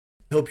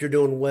Hope you're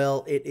doing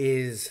well. It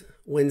is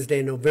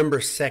Wednesday, November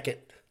 2nd,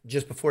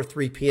 just before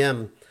 3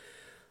 p.m.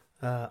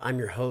 I'm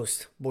your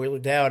host, Boiler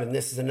Dowd, and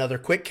this is another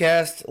quick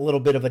cast, a little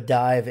bit of a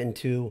dive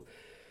into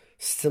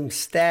some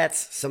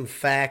stats, some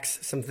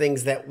facts, some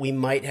things that we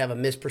might have a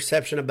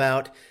misperception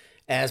about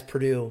as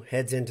Purdue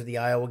heads into the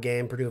Iowa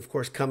game. Purdue, of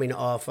course, coming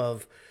off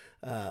of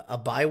a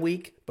bye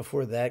week.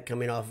 Before that,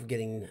 coming off of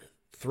getting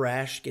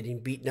thrashed, getting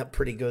beaten up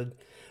pretty good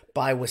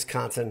by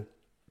Wisconsin.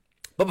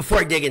 But before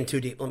I dig in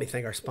too deep, let me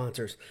thank our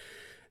sponsors.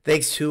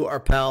 Thanks to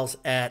our pals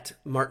at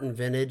Martin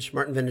Vintage,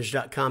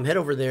 martinvintage.com. Head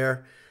over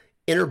there,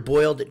 enter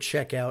Boiled at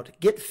checkout,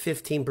 get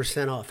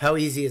 15% off. How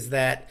easy is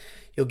that?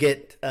 You'll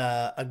get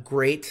a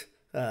great,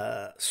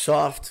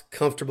 soft,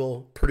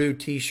 comfortable Purdue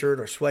t-shirt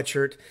or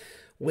sweatshirt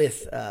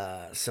with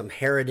some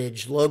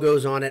heritage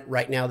logos on it.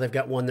 Right now, they've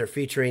got one they're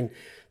featuring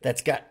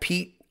that's got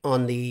Pete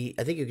on the,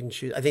 I think you can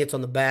choose, I think it's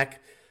on the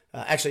back.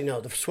 Actually, no,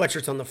 the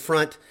sweatshirt's on the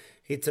front.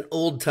 It's an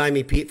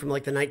old-timey Pete from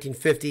like the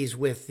 1950s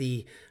with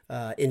the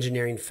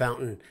engineering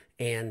fountain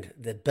and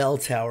the bell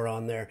tower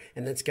on there.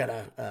 And then it's got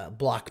a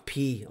block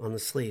P on the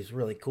sleeves.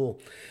 Really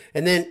cool.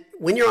 And then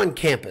when you're on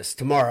campus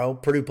tomorrow,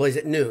 Purdue plays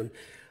at noon.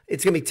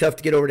 It's going to be tough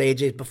to get over to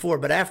AJ's before,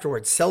 but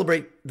afterwards,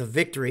 celebrate the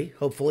victory,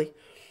 hopefully,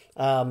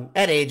 at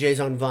AJ's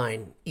on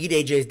Vine.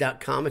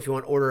 EatAJ's.com if you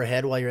want to order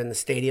ahead while you're in the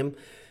stadium.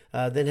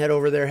 Then head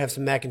over there, have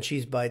some mac and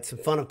cheese bites, some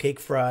funnel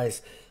cake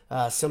fries,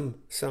 some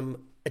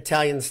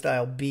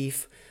Italian-style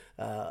beef,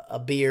 a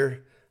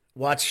beer,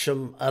 watch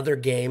some other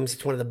games.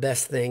 It's one of the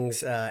best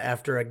things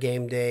after a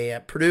game day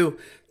at Purdue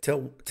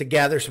to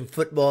gather some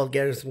football,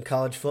 gather some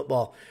college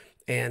football,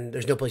 and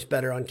there's no place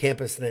better on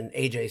campus than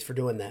AJ's for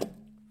doing that.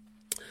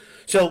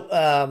 So,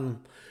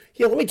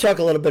 let me talk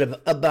a little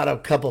bit about a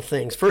couple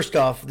things. First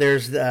off,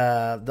 there's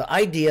the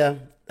idea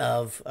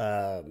of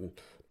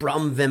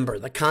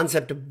Bromvember, the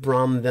concept of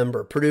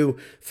Bromvember. Purdue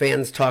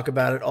fans talk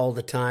about it all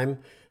the time.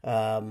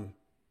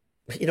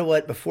 You know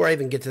what? Before I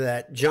even get to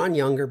that, John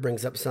Younger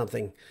brings up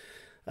something.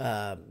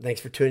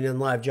 Thanks for tuning in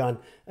live, John.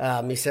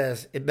 He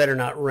says, it better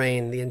not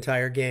rain the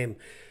entire game.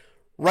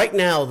 Right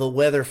now, the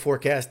weather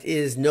forecast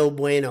is no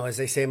bueno, as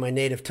they say in my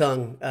native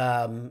tongue.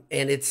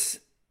 And this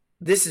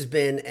has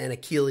been an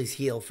Achilles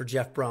heel for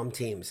Jeff Brom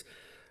teams.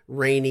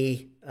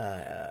 Rainy,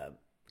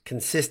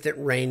 consistent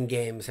rain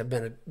games have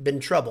been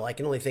trouble. I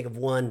can only think of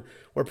one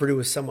where Purdue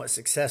was somewhat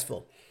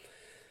successful.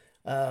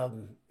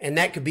 And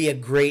that could be a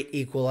great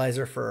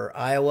equalizer for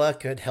Iowa,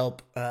 could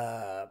help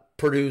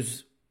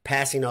Purdue's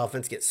passing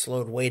offense get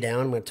slowed way down.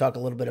 I'm going to talk a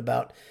little bit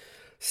about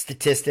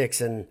statistics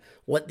and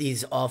what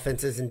these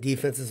offenses and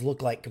defenses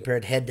look like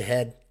compared head to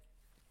head.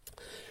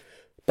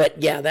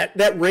 But yeah,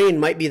 that rain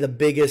might be the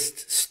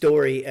biggest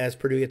story as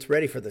Purdue gets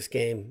ready for this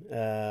game.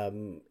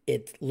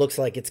 It looks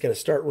like it's going to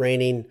start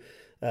raining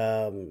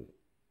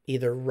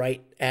either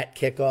right at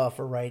kickoff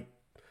or right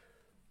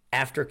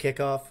after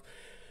kickoff.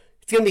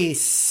 It's going to be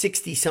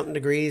 60-something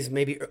degrees,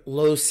 maybe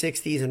low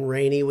 60s and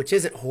rainy, which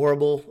isn't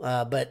horrible,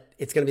 but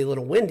it's going to be a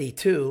little windy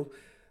too.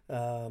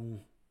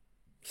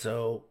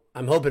 So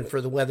I'm hoping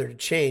for the weather to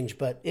change,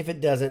 but if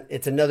it doesn't,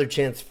 it's another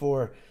chance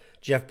for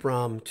Jeff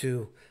Brom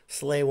to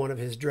slay one of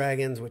his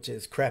dragons, which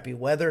is crappy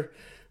weather.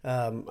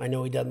 I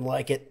know he doesn't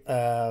like it,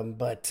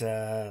 but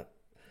our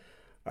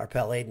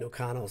pal Aiden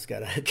O'Connell's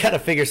got to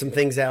figure some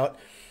things out.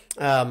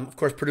 Of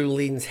course, Purdue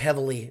leans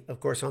heavily, of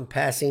course, on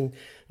passing.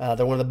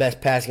 They're one of the best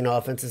passing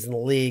offenses in the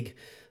league.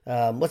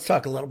 Let's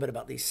talk a little bit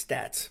about these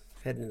stats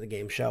heading into the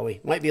game, shall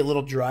we? Might be a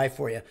little dry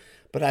for you,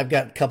 but I've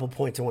got a couple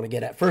points I want to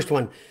get at. First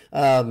one,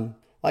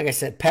 like I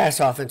said, pass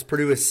offense.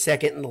 Purdue is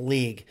second in the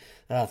league,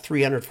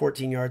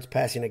 314 yards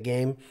passing a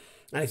game.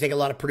 And I think a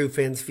lot of Purdue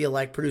fans feel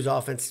like Purdue's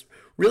offense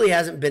really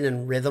hasn't been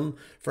in rhythm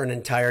for an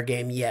entire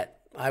game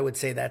yet. I would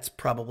say that's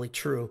probably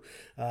true.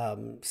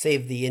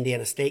 Save the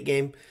Indiana State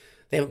game.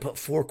 They haven't put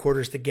 4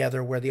 quarters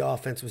together where the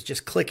offense was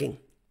just clicking.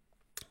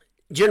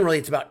 Generally,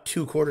 it's about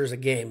 2 quarters a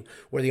game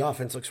where the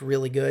offense looks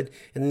really good.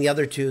 And the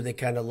other 2, they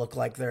kind of look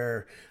like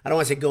they're, I don't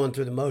want to say going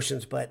through the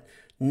motions, but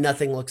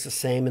nothing looks the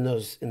same in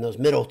those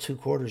middle 2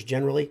 quarters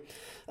generally.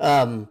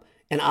 And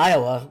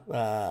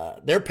Iowa,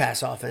 their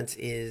pass offense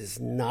is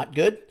not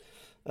good.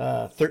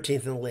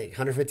 13th in the league,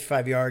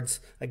 155 yards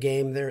a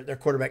game. Their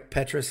quarterback,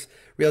 Petrus,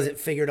 really hasn't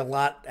figured a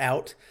lot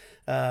out,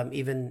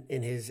 even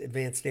in his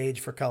advanced age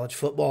for college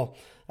football.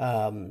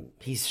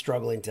 He's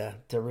struggling to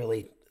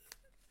really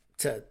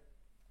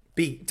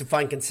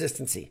find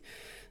consistency.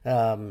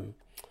 In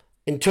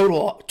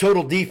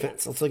total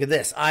defense, let's look at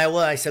this.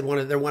 Iowa, I said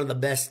they're one of the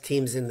best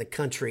teams in the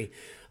country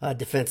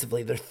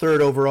defensively. They're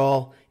third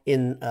overall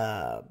in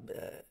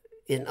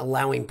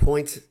allowing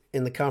points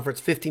in the conference,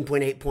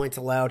 15.8 points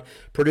allowed.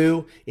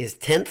 Purdue is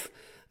 10th,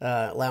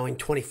 allowing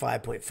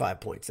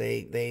 25.5 points.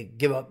 They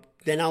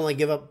not only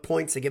give up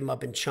points, they give them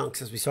up in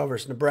chunks, as we saw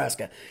versus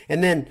Nebraska.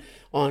 And then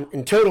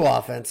in total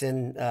offense,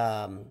 in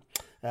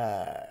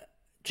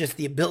just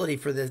the ability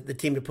for the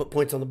team to put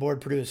points on the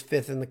board, Purdue is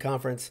 5th in the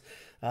conference,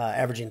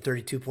 averaging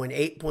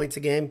 32.8 points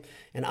a game,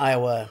 and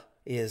Iowa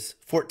is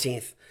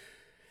 14th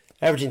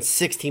averaging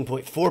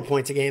 16.4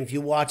 points a game. If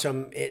you watch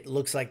them, it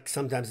looks like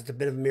sometimes it's a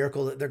bit of a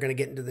miracle that they're going to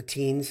get into the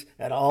teens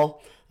at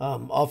all.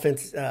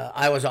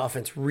 Iowa's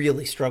offense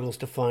really struggles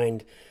to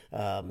find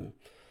rhythm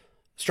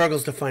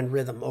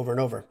over and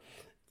over.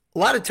 A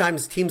lot of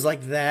times teams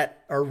like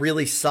that are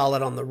really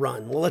solid on the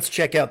run. Well, let's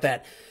check out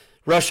that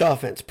rush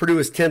offense. Purdue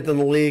is 10th in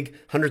the league,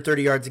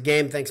 130 yards a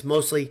game, thanks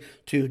mostly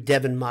to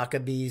Devin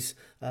Maccabee's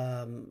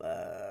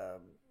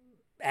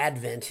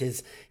advent,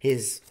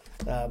 his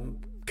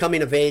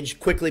coming of age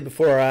quickly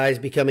before our eyes,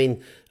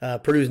 becoming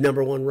Purdue's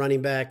number one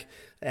running back,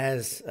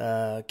 as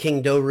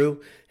King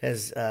Doerue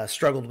has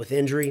struggled with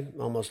injury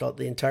almost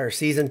the entire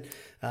season.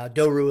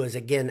 Doerue is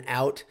again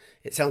out.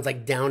 It sounds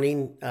like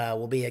Downing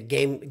will be a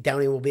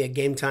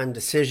game time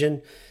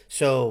decision.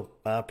 So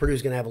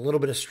Purdue's going to have a little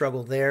bit of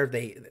struggle there.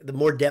 The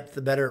more depth,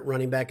 the better at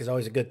running back is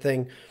always a good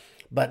thing.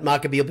 But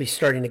Maccabee will be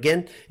starting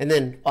again. And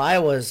then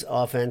Iowa's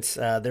offense,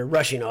 their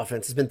rushing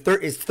offense, is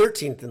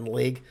 13th in the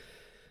league,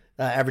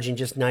 averaging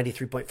just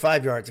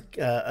 93.5 yards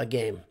a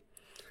game.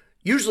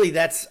 Usually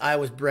that's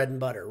Iowa's bread and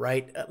butter,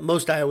 right?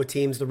 Most Iowa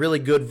teams, the really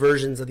good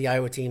versions of the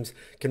Iowa teams,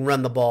 can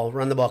run the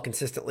ball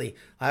consistently.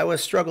 Iowa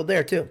struggled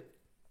there too.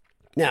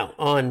 Now,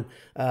 on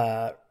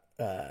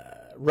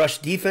rush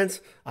defense,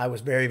 I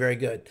was very, very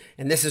good.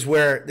 And this is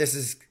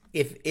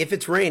if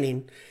it's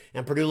raining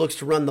and Purdue looks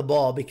to run the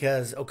ball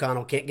because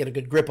O'Connell can't get a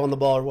good grip on the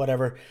ball or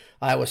whatever,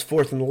 Iowa's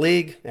 4th in the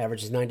league,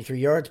 averages 93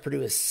 yards.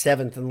 Purdue is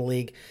 7th in the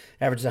league,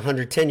 averages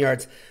 110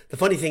 yards. The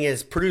funny thing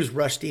is Purdue's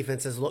rush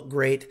defenses look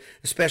great,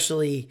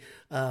 especially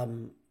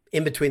in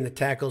between the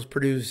tackles.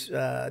 Purdue's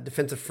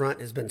defensive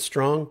front has been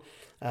strong.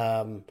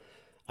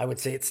 I would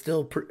say it's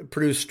still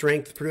Purdue's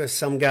strength. Purdue has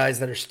some guys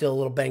that are still a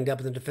little banged up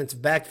in the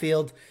defensive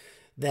backfield.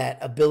 That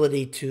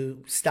ability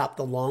to stop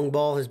the long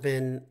ball has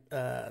been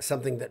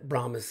something that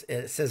Brom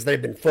says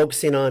they've been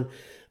focusing on.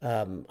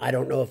 I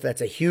don't know if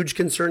that's a huge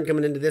concern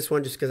coming into this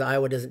one just because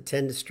Iowa doesn't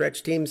tend to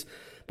stretch teams,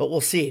 but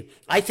we'll see.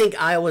 I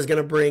think Iowa's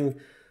going to bring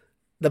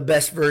the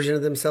best version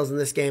of themselves in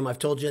this game. I've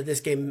told you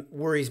this game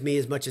worries me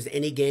as much as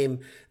any game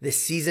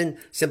this season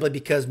simply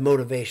because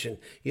motivation.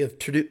 You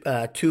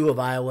have two of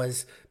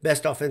Iowa's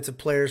best offensive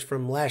players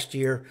from last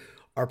year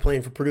are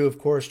playing for Purdue, of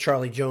course.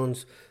 Charlie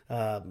Jones,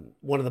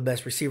 one of the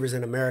best receivers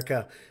in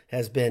America,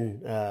 has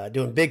been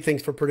doing big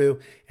things for Purdue.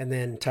 And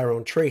then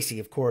Tyrone Tracy,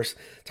 of course.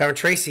 Tyrone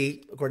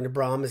Tracy, according to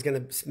Brom, is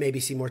going to maybe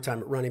see more time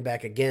at running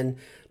back again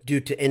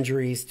due to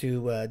injuries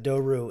to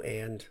Doerue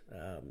and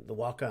the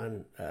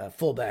walk-on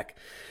fullback.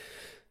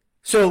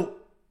 So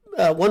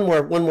one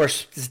more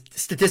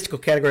statistical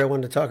category I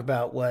wanted to talk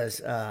about was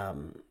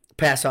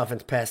pass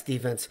offense, pass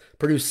defense.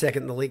 Purdue's 2nd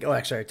in the league. Oh,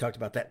 actually, I talked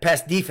about that.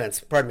 Pass defense,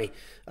 pardon me.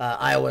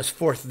 Iowa's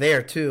 4th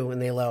there, too,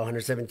 and they allow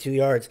 172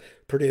 yards.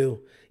 Purdue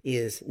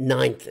is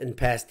 9th in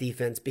pass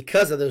defense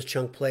because of those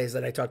chunk plays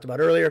that I talked about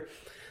earlier.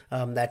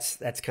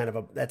 That's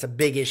a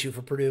big issue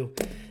for Purdue.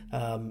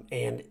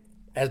 And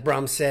as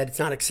Brom said, it's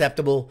not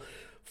acceptable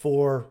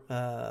for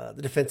the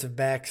defensive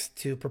backs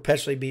to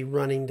perpetually be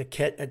running to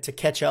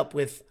catch up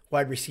with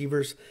wide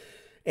receivers.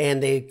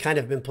 And they kind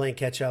of been playing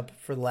catch up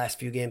for the last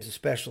few games,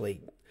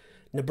 especially.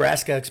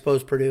 Nebraska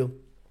exposed Purdue.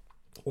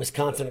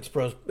 Wisconsin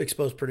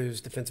exposed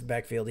Purdue's defensive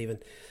backfield even.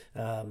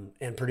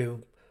 And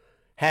Purdue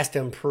has to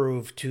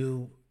improve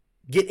to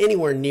get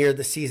anywhere near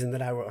the season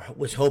that I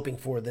was hoping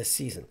for this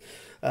season.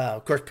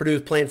 Of course,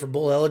 Purdue's playing for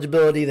bowl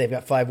eligibility. They've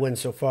got 5 wins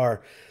so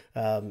far.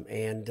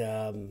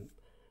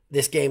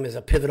 This game is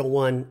a pivotal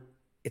one.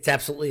 It's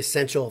absolutely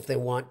essential if they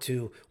want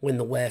to win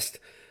the West.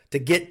 To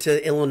get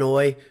to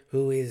Illinois,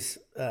 who is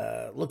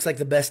looks like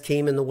the best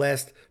team in the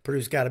West,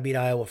 Purdue's got to beat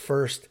Iowa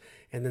first.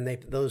 And then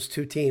those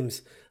two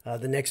teams,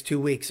 the next 2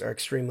 weeks are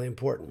extremely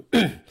important.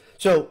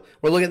 So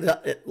we're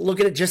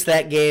looking at just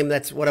that game.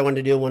 That's what I wanted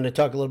to do. I wanted to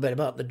talk a little bit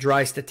about the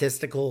dry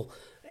statistical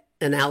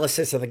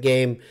analysis of the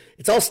game.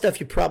 It's all stuff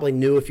you probably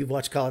knew if you've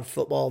watched college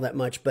football that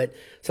much, but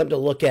something to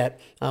look at.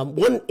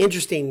 One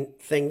interesting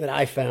thing that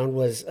I found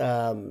was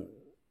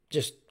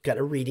just kind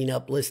of reading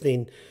up,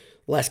 listening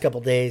the last couple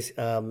of days.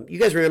 You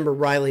guys remember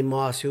Riley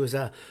Moss, who was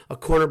a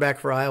cornerback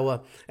for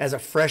Iowa as a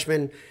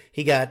freshman.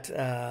 He got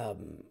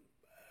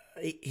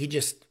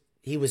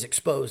he was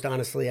exposed,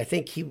 honestly. I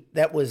think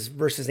that was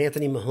versus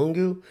Anthony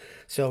Mahungu.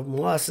 So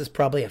Moss is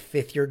probably a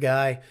 5th-year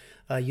guy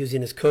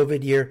using his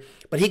COVID year.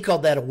 But he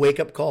called that a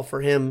wake-up call for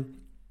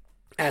him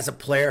as a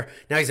player.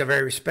 Now he's a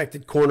very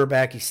respected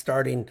cornerback. He's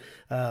starting.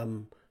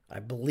 I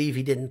believe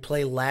he didn't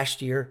play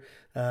last year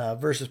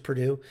versus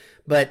Purdue.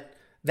 But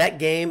that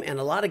game and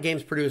a lot of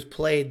games Purdue has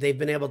played, they've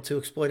been able to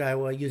exploit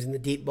Iowa using the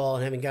deep ball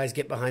and having guys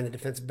get behind the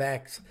defensive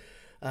backs.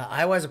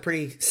 Iowa has a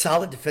pretty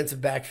solid defensive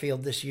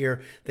backfield this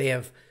year. They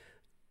have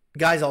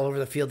guys all over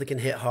the field that can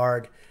hit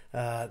hard.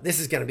 This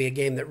is going to be a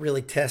game that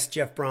really tests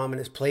Jeff Brom and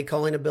his play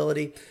calling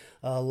ability.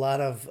 A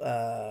lot of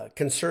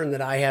concern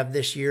that I have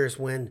this year is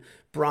when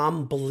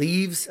Brom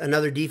believes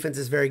another defense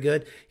is very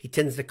good, he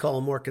tends to call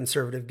a more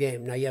conservative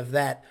game. Now you have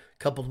that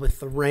coupled with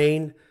the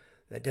rain.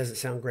 That doesn't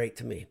sound great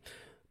to me,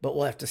 but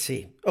we'll have to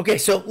see. Okay,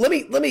 so let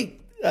me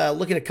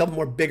look at a couple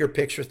more bigger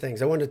picture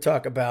things. I wanted to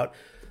talk about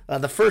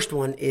the first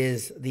one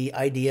is the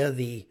idea,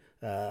 the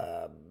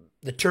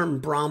the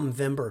term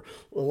Bromvember.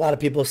 A lot of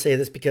people say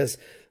this because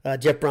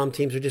Jeff Brom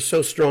teams are just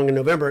so strong in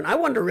November. And I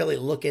wanted to really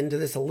look into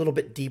this a little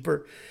bit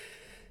deeper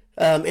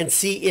and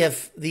see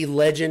if the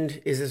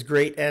legend is as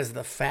great as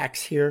the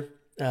facts here.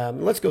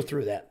 Let's go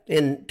through that.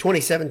 In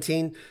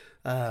 2017,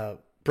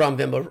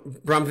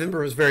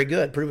 Bromvember was very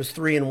good. Purdue was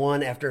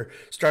 3-1 after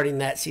starting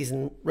that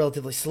season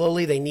relatively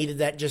slowly. They needed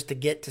that just to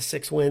get to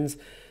 6 wins.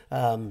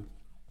 A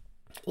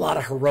lot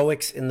of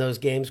heroics in those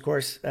games, of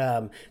course.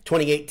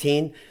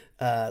 2018,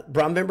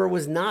 Bromvember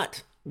was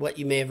not what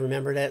you may have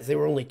remembered as. They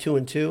were only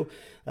 2-2.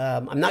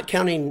 I'm not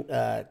counting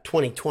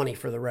 2020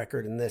 for the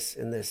record in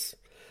this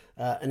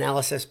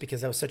analysis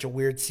because that was such a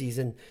weird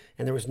season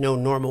and there was no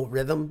normal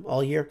rhythm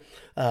all year.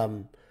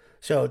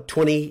 So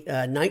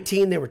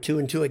 2019, they were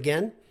 2-2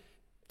 again,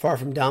 far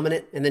from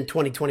dominant. And then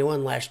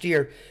 2021, last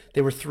year,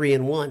 they were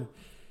 3-1.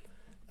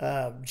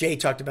 Jay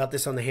talked about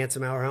this on the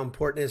Handsome Hour, how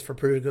important it is for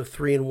Purdue to go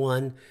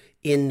 3-1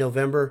 in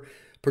November.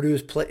 Purdue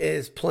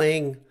is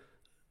playing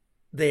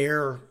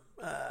their,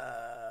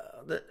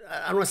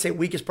 I don't want to say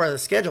weakest part of the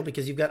schedule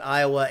because you've got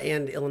Iowa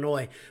and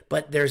Illinois,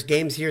 but there's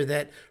games here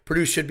that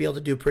Purdue should be able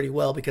to do pretty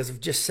well because of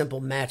just simple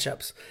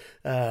matchups.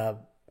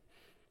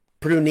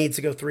 Purdue needs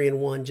to go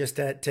 3-1 just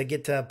to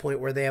get to a point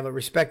where they have a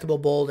respectable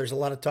bowl. There's a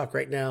lot of talk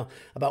right now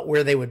about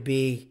where they would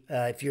be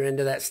if you're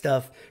into that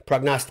stuff,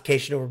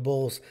 prognostication over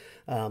bowls.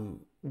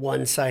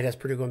 One side has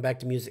Purdue going back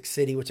to Music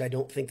City, which I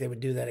don't think they would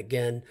do that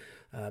again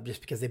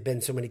just because they've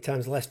been so many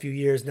times the last few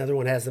years. Another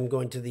one has them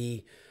going to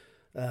the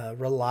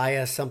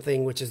Relia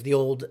something, which is the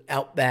old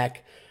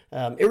Outback.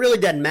 It really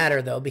doesn't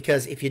matter, though,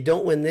 because if you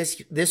don't win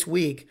this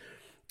week,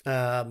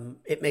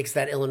 it makes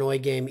that Illinois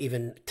game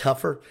even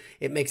tougher.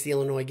 It makes the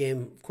Illinois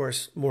game, of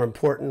course, more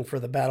important for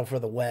the battle for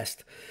the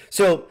West.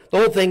 So the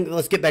whole thing,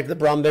 let's get back to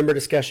the Bromvember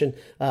discussion.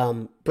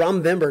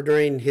 Bromvember,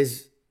 during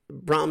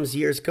Brom's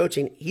years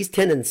coaching, he's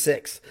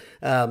 10-6.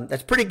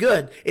 That's pretty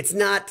good. It's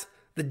not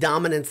the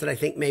dominance that I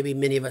think maybe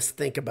many of us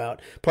think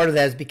about. Part of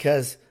that is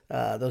because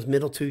those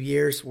middle 2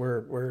 years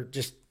were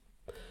just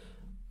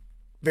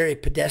very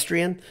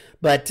pedestrian.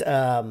 But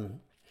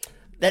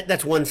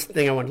that's one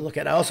thing I wanted to look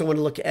at. I also want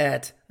to look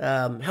at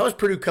how is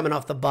Purdue coming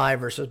off the bye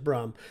versus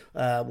Brom.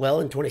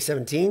 Well, in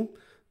 2017,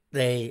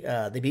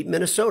 they beat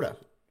Minnesota.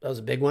 That was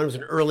a big one. It was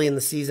an early in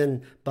the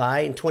season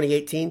bye. In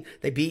 2018,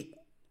 they beat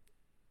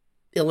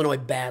Illinois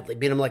badly,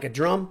 beat them like a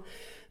drum.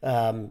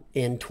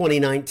 In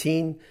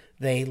 2019,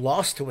 they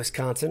lost to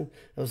Wisconsin.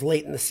 It was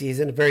late in the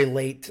season, a very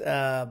late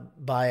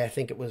bye. I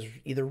think it was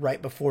either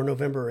right before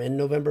November or in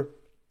November.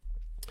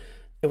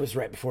 It was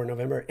right before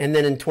November. And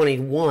then in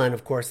 21,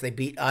 of course, they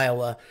beat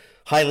Iowa,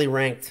 highly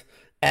ranked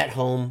at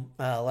home.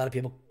 A lot of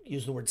people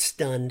use the word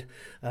stunned.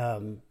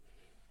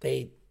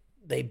 They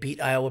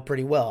beat Iowa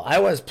pretty well.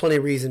 Iowa has plenty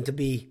of reason to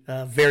be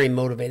very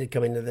motivated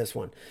coming to this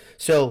one.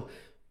 So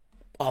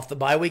off the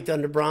bye week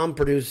under Brom,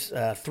 Purdue's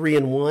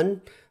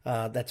 3-1.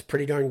 That's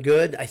pretty darn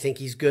good. I think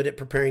he's good at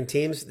preparing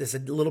teams. This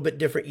is a little bit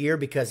different year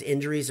because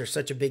injuries are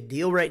such a big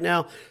deal right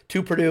now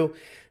to Purdue.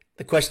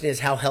 The question is,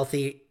 how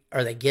healthy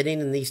are they getting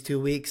in these 2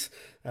 weeks?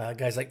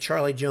 Guys like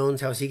Charlie Jones,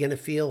 how is he going to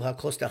feel? How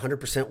close to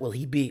 100% will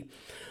he be?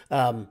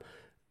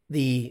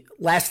 The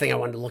last thing I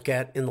wanted to look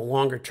at in the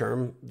longer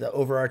term, the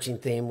overarching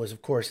theme was,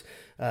 of course,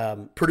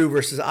 Purdue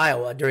versus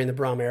Iowa during the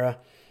Brom era.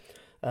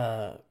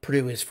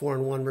 Purdue is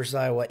 4-1 versus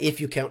Iowa. If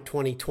you count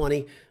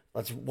 2020,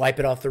 let's wipe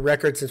it off the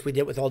record since we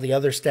did with all the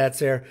other stats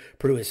there.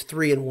 Purdue is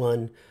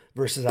 3-1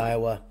 versus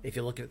Iowa, if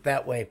you look at it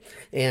that way.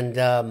 And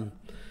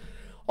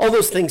all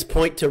those things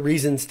point to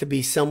reasons to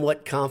be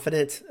somewhat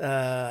confident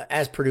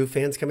as Purdue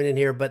fans coming in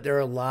here, but there are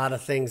a lot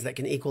of things that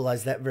can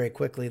equalize that very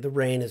quickly. The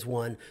rain is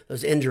one.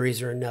 Those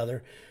injuries are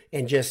another.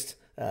 And just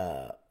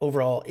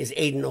overall, is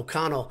Aiden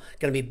O'Connell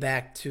going to be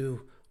back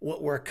to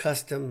what we're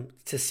accustomed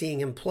to seeing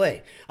him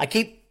play? I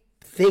keep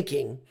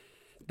thinking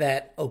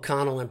that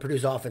O'Connell and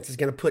Purdue's offense is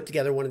going to put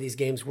together one of these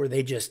games where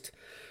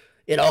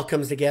it all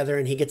comes together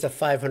and he gets a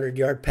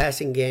 500-yard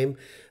passing game.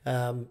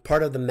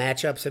 Part of the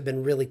matchups have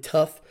been really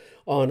tough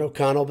on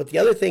O'Connell, but the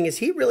other thing is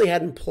he really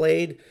hadn't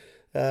played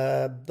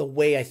the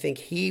way I think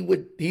he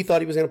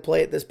thought he was going to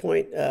play at this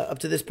point, up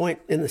to this point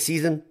in the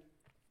season.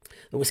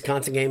 The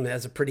Wisconsin game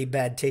has a pretty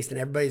bad taste in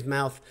everybody's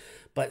mouth,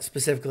 but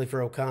specifically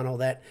for O'Connell,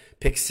 that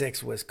pick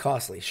six was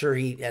costly. Sure,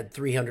 he had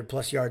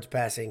 300-plus yards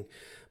passing,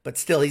 but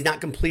still, he's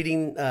not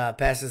completing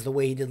passes the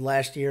way he did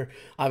last year.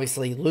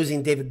 Obviously,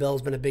 losing David Bell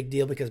has been a big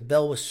deal because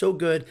Bell was so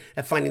good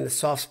at finding the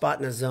soft spot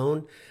in a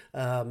zone,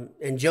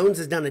 and Jones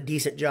has done a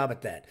decent job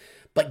at that.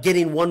 But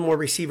getting one more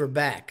receiver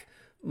back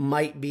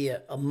might be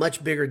a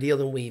much bigger deal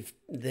than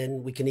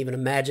we can even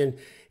imagine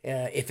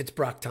if it's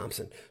Brock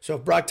Thompson. So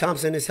if Brock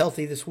Thompson is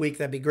healthy this week,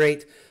 that'd be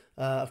great.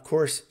 Of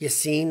course,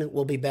 Yassine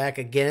will be back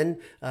again.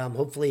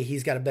 Hopefully,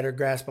 he's got a better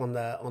grasp on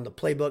the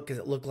playbook because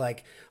it looked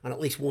like on at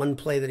least one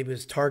play that he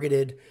was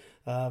targeted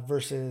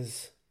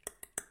versus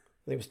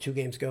think it was 2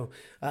 games ago.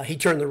 He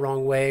turned the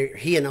wrong way.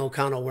 He and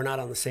O'Connell were not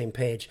on the same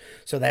page,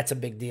 so that's a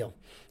big deal.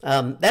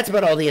 That's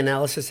about all the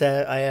analysis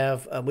that I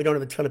have. We don't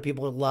have a ton of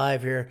people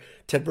live here.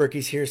 Ted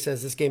Berkey's here,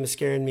 says this game is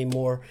scaring me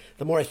more.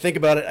 The more I think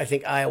about it, I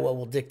think Iowa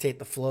will dictate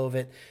the flow of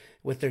it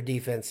with their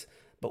defense,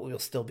 but we will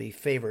still be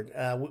favored.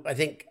 I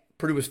think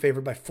Purdue was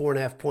favored by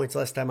 4.5 points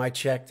last time I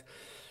checked.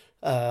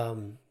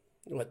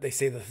 What they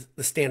say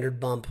the standard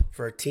bump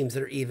for teams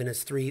that are even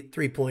is 3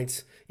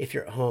 points if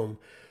you're at home.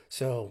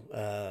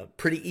 So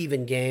pretty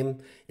even game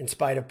in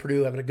spite of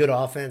Purdue having a good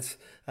offense.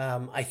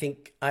 I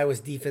think Iowa's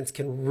defense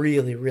can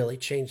really, really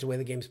change the way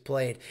the game's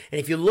played. And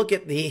if you look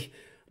at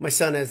my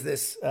son has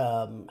this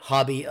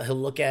hobby. He'll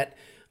look at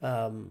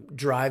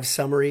drive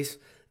summaries.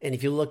 And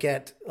if you look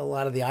at a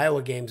lot of the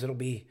Iowa games, it'll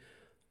be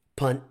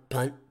punt,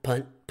 punt,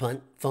 punt,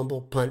 punt,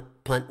 fumble, punt,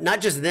 punt.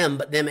 Not just them,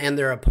 but them and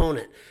their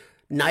opponent.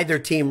 Neither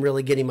team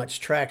really getting much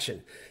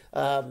traction.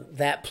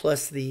 That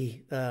plus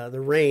the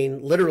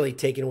rain literally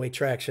taking away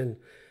traction.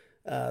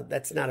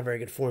 That's not a very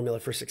good formula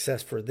for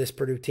success for this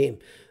Purdue team.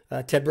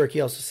 Ted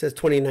Berkey also says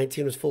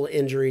 2019 was full of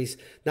injuries.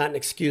 Not an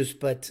excuse,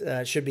 but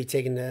should be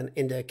taken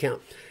into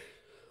account.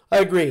 I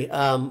agree.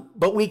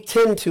 But we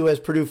tend to, as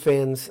Purdue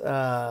fans,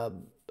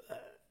 kind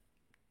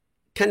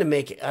of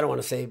I don't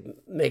want to say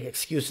make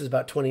excuses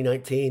about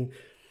 2019.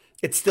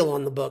 It's still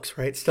on the books,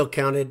 right? It's still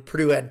counted.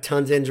 Purdue had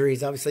tons of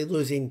injuries. Obviously,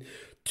 losing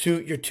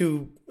your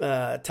two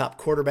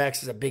top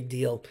quarterbacks is a big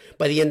deal.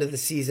 By the end of the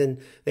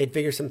season, they'd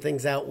figure some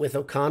things out with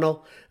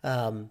O'Connell.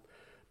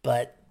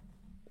 But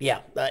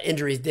yeah,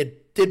 injuries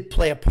did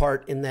play a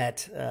part in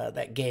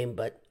that game.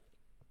 But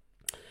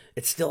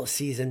it's still a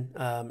season.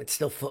 It's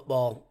still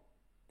football.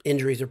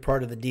 Injuries are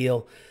part of the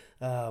deal.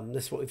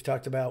 This is what we've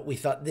talked about. We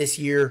thought this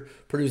year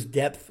Purdue's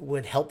depth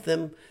would help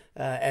them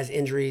as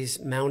injuries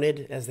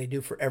mounted, as they do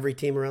for every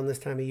team around this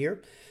time of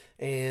year.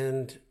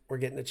 And we're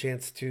getting a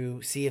chance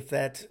to see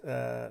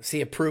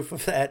see a proof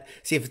of that,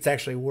 see if it's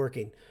actually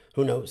working.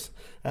 Who knows?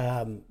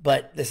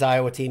 But this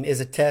Iowa team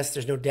is a test.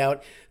 There's no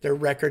doubt their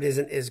record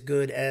isn't as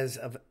good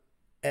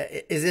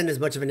isn't as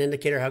much of an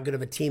indicator how good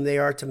of a team they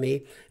are to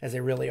me as they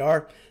really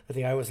are. I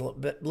think Iowa's a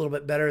little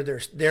bit better.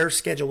 Their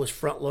schedule was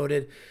front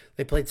loaded.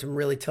 They played some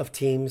really tough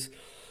teams,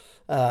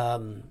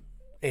 and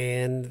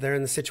they're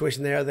in the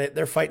situation there that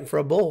they're fighting for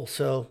a bowl.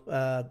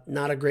 So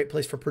not a great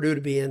place for Purdue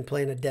to be in,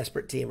 playing a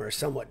desperate team or a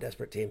somewhat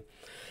desperate team.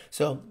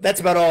 So that's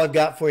about all I've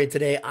got for you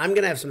today. I'm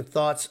going to have some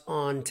thoughts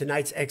on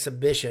tonight's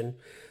exhibition.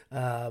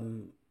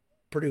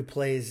 Purdue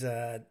plays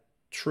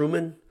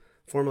Truman,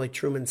 formerly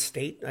Truman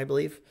State, I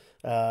believe.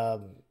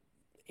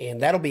 And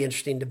that'll be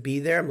interesting to be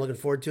there. I'm looking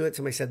forward to it.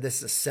 Somebody said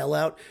this is a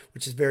sellout,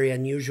 which is very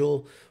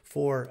unusual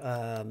for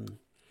an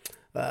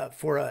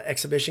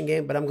exhibition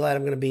game, but I'm glad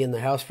I'm going to be in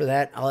the house for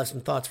that. I'll have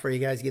some thoughts for you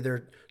guys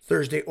either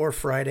Thursday or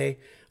Friday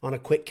on a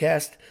quick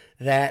cast.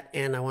 That,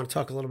 and I want to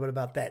talk a little bit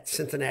about that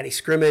Cincinnati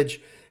scrimmage,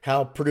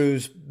 how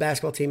Purdue's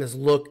basketball team has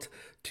looked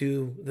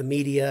to the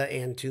media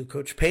and to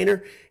Coach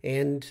Painter,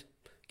 and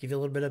give you a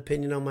little bit of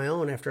opinion on my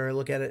own after I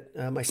look at it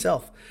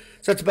myself.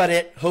 So that's about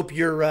it. Hope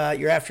your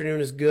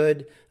afternoon is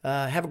good.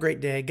 Have a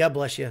great day. God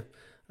bless you.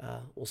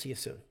 We'll see you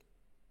soon.